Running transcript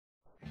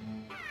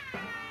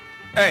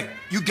Hey,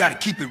 you gotta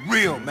keep it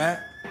real, man.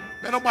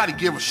 Man, nobody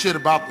give a shit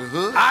about the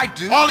hood. I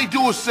do. All he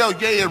do is sell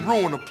yay and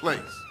ruin the place.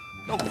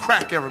 No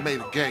crack ever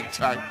made a gang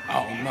type.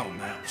 I don't know,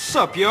 man. What's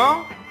up,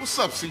 y'all? What's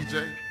up,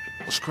 CJ?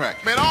 What's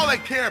crack? Man, all they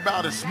care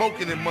about is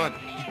smoking and money.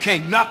 You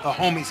can't knock a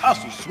homie's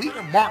hustle, sweet.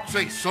 Them Marks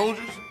ain't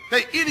soldiers.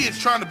 They idiots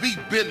trying to be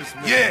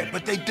businessmen. Yeah,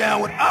 but they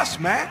down with us,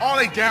 man. All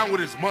they down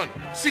with is money.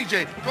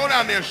 CJ, go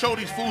down there and show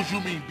these fools you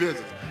mean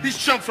business. These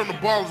chumps from the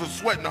ballers are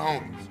sweating the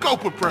homies. Go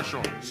put pressure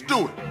on them. Let's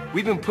do it.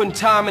 We've been putting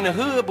time in the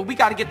hood, but we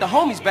gotta get the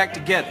homies back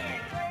together.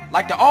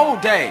 Like the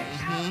old days.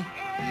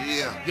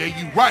 Yeah,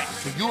 you right.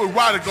 So you and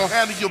Ryder gonna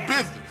handle your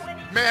business.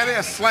 Man,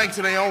 they're slang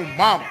to their own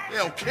mama. They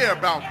don't care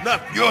about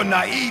nothing. You're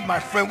naive, my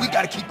friend. We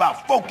gotta keep our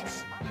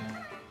focus.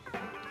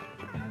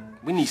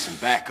 We need some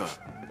backup.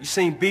 You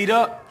seen Beat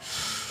Up?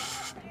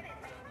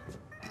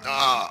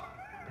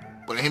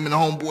 But him and the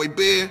homeboy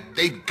Bear,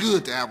 they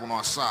good to have on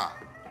our side.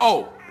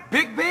 Oh,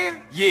 Big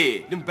Bear?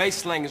 Yeah, them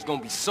bass slangers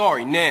gonna be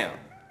sorry now.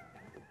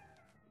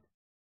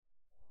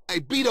 Hey,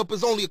 Beat Up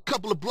is only a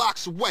couple of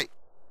blocks away.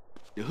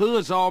 The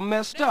hood's all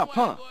messed up,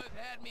 huh?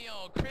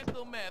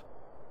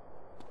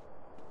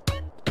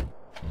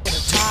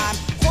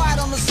 Quiet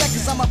on the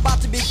seconds, I'm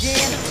about to begin.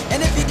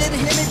 And if you didn't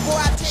hear me before,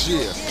 I tell you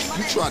Yeah,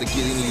 you try to get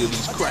any of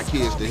these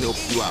crackheads to help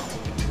you out.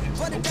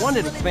 No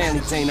wonder the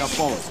families ain't up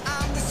on it.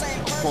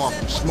 Apart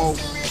from Smoke,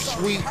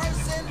 Sweet,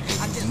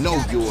 and you know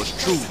yours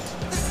truly.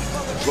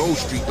 Grove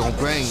Street don't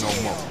bang no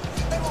more.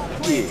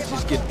 Yeah,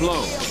 just get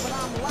blown.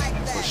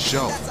 For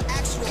sure.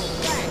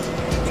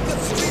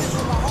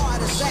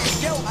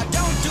 Yo, I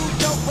don't do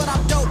dope, but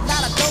I'm dope.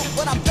 Not a dope,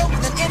 but I'm doper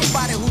than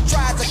anybody who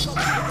tries to...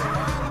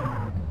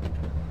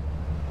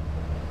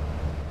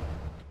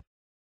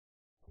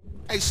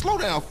 Hey, slow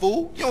down,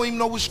 fool. You don't even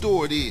know which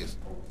store it is.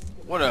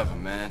 Whatever,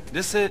 man.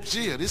 This it?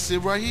 Yeah, this it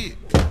right here.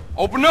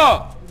 Open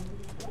up!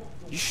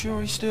 You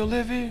sure he still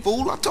live here?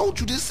 Fool, I told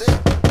you this it.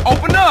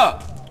 Open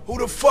up! Who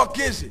the fuck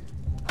is it?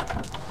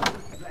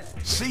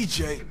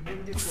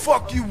 CJ, the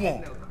fuck you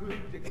want?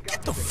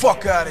 Get the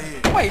fuck out of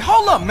here. Wait,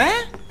 hold up,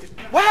 man.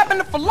 What happened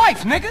to for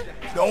life, nigga?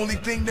 The only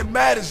thing that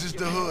matters is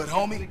the hood,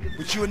 homie.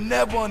 But you'll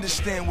never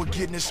understand what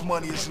getting this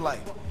money is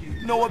like.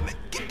 You know what, man?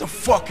 Get the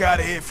fuck out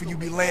of here for you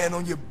be laying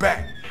on your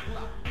back.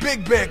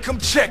 Big Bear, come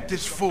check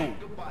this fool.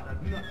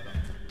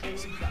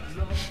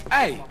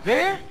 Hey,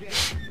 Bear?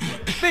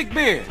 Big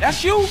Bear,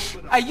 that's you?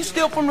 Hey, you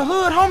still from the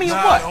hood, homie, or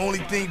Nah, what? the only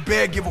thing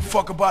Bear give a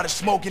fuck about is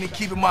smoking and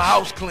keeping my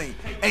house clean.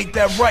 Ain't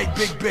that right,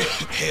 Big Bear?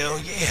 Hell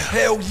yeah.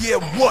 Hell yeah,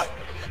 what?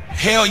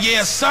 Hell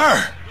yeah,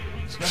 sir.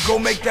 Now go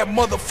make that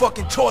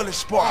motherfucking toilet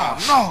spark.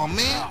 No,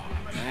 man.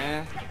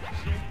 Man.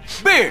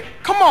 Bear,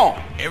 come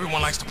on.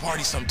 Everyone likes to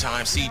party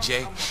sometimes,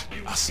 CJ.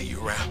 I'll see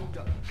you around.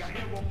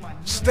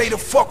 Stay the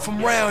fuck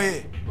from round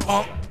here,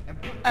 punk.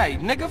 Hey,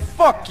 nigga,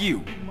 fuck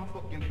you.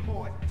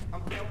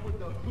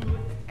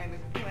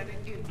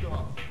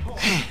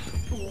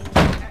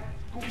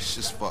 It's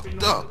just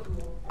fucked up.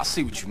 I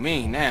see what you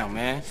mean now,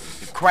 man.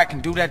 If Crack can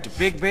do that to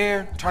Big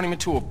Bear, turn him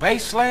into a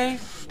base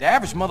slave, the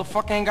average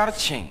motherfucker ain't got a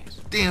chance.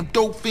 Damn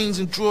dope fiends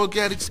and drug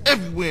addicts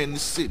everywhere in the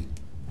city.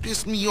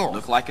 Piss me off.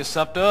 Look like it's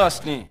up to us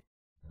then.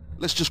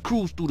 Let's just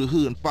cruise through the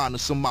hood and find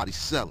us somebody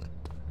selling.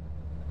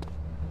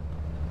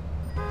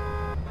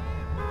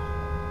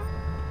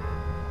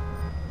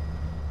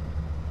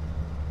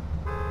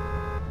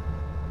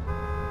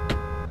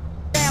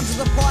 Is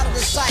a part of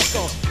the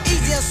cycle.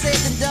 Easier said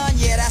than done,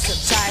 yeah, that's the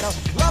title.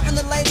 Loving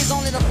the ladies,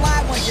 only the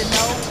fly ones, you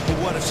know. But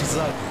what if she's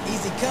ugly?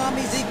 Easy come,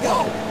 easy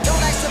go.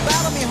 Don't ask to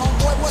battle me,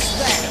 homeboy, what's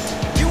that?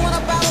 You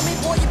wanna battle me,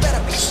 boy, you better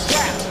be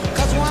strapped.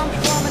 Cause where I'm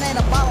from, it ain't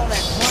a bottle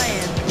that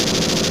playing.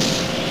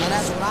 Now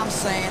that's what I'm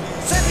saying.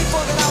 Said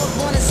before that I was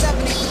born in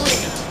 73.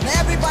 Now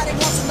everybody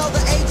wants to know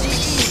the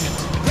AGE.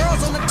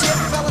 Girls on the tip,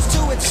 fellas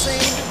too, it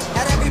seemed.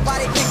 Had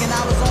everybody thinking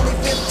I was only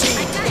 15.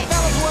 The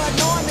fellas were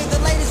annoying me, the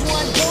ladies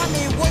were enjoying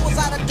me. What was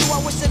I to do? I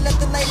wish I let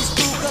the ladies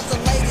through. Cause the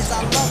ladies,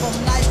 I love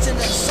them nice,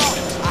 tender, and soft.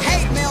 I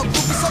hate male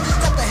groupies, so just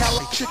step the hell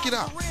up. Hey, check it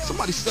out.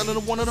 Somebody's selling to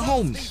one of the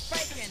homies.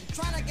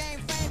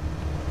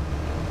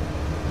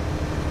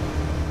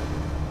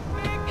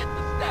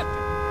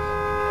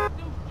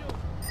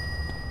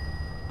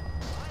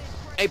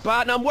 Hey,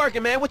 partner, I'm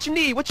working, man. What you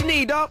need? What you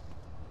need, dog?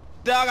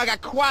 Dog, I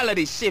got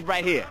quality shit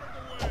right here.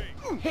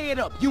 Head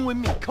up, you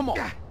and me, come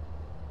on.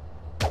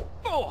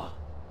 Oh,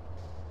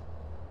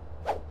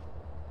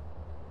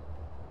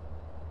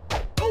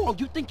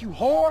 you think you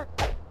hard?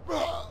 Get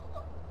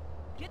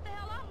the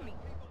hell off me.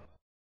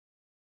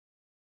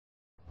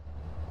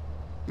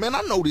 Man,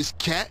 I know this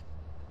cat.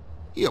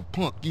 He a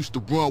punk used to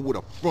run with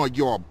a front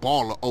yard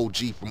baller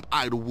OG from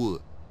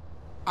Idlewood.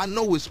 I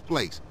know his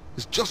place.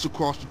 It's just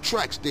across the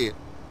tracks there.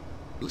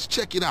 Let's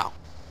check it out.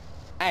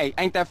 Hey,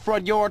 ain't that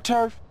front yard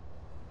turf?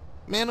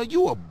 Man, are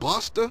you a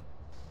buster?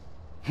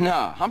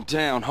 Nah, I'm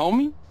down,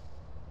 homie.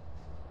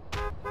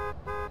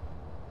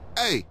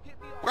 Hey,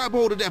 grab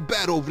hold of that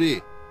bat over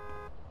there.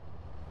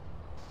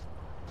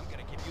 I'm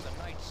gonna give you the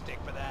nightstick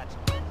for that.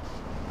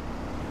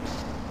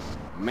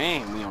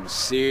 Man, we on a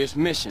serious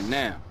mission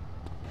now.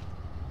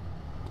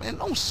 Man,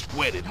 don't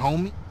sweat it,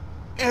 homie.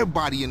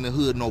 Everybody in the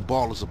hood know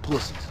ballers are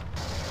pussies.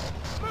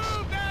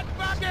 Move that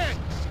bucket!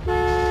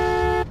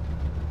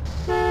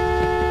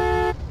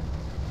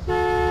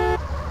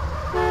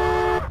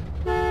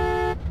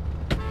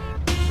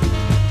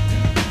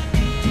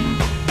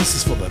 This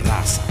is for the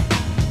raza.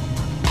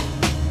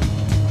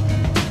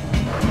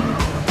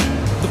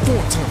 The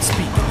four-tongue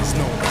speaking is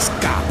known as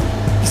Galo.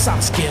 Y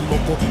sabes que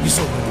loco, yo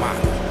soy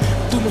humano.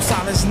 Tú no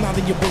sabes nada,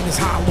 your brain is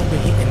hollow. Been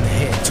hit in the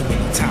head too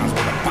many times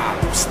with a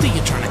follow. Still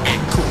you're trying to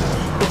act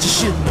cool, but you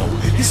should know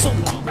he's so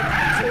cool.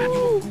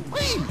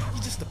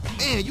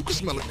 Man, you can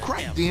smell a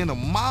crack den a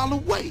mile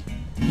away.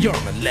 You're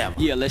on the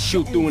level. Yeah, let's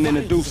shoot through and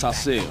introduce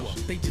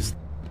ourselves. They just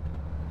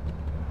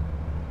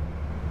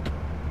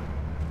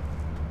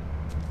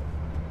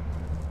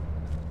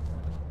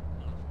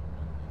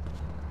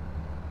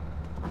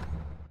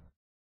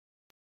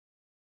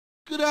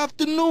Good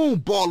afternoon,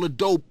 baller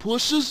dope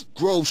pushers.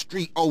 Grove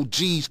Street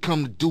OGs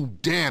come to do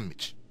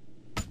damage.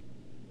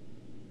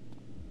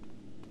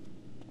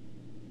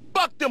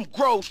 Fuck them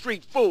Grove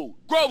Street fools.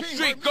 Grove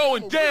Street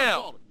going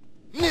down.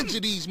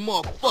 Ninja these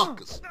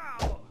motherfuckers.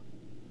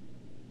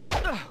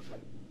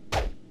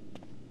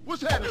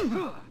 What's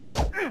happening?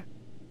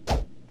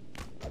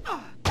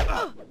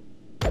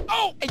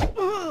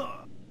 Oh!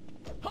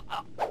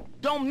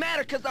 Don't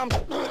matter, cause I'm...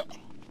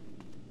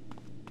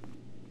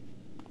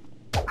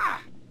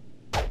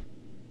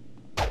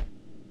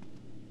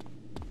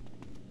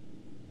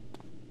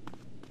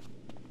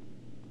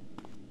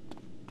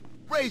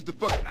 Raise the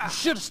fuck. You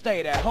should have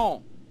stayed at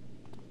home.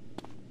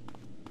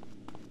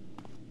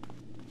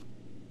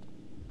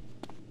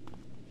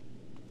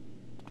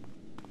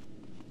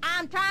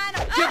 I'm trying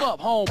to... Give up,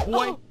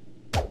 homeboy.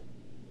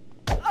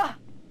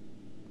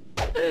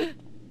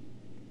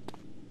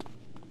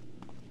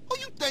 Who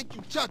you think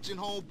you touching,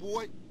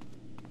 homeboy?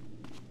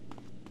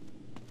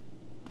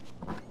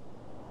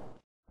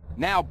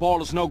 Now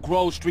ballers know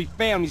Grove Street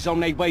families on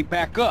their way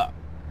back up.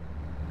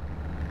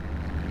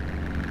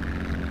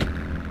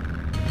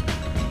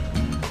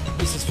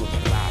 this is for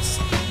the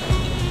raza.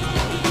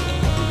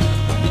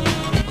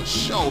 For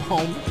sure,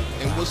 homie.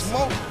 And what's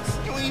more,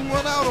 you ain't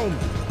run out on me.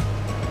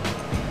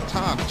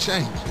 Time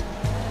changed.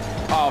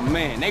 Oh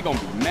man, they gonna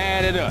be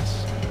mad at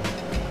us.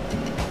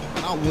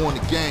 And I'll warn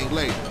the gang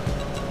later.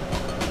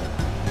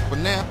 For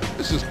now,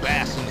 let's just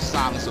bask in the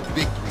silence of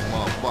victory,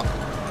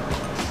 motherfucker.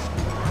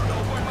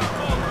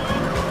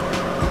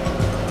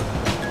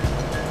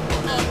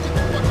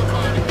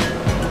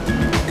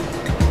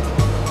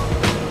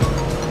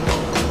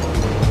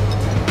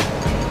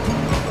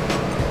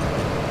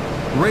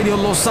 Radio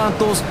Los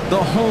Santos, the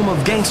home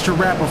of gangster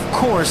rap, of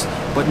course,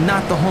 but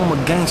not the home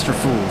of gangster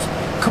fools.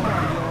 Come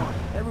on, y'all.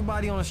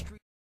 Everybody on the street.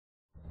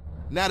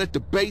 Now that the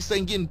bass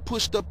ain't getting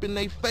pushed up in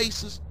their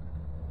faces,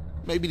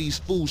 maybe these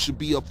fools should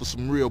be up for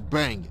some real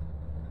banging.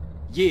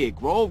 Yeah,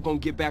 Grove gonna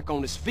get back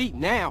on his feet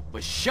now,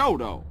 for sure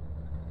though.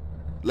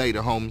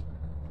 Later, homie.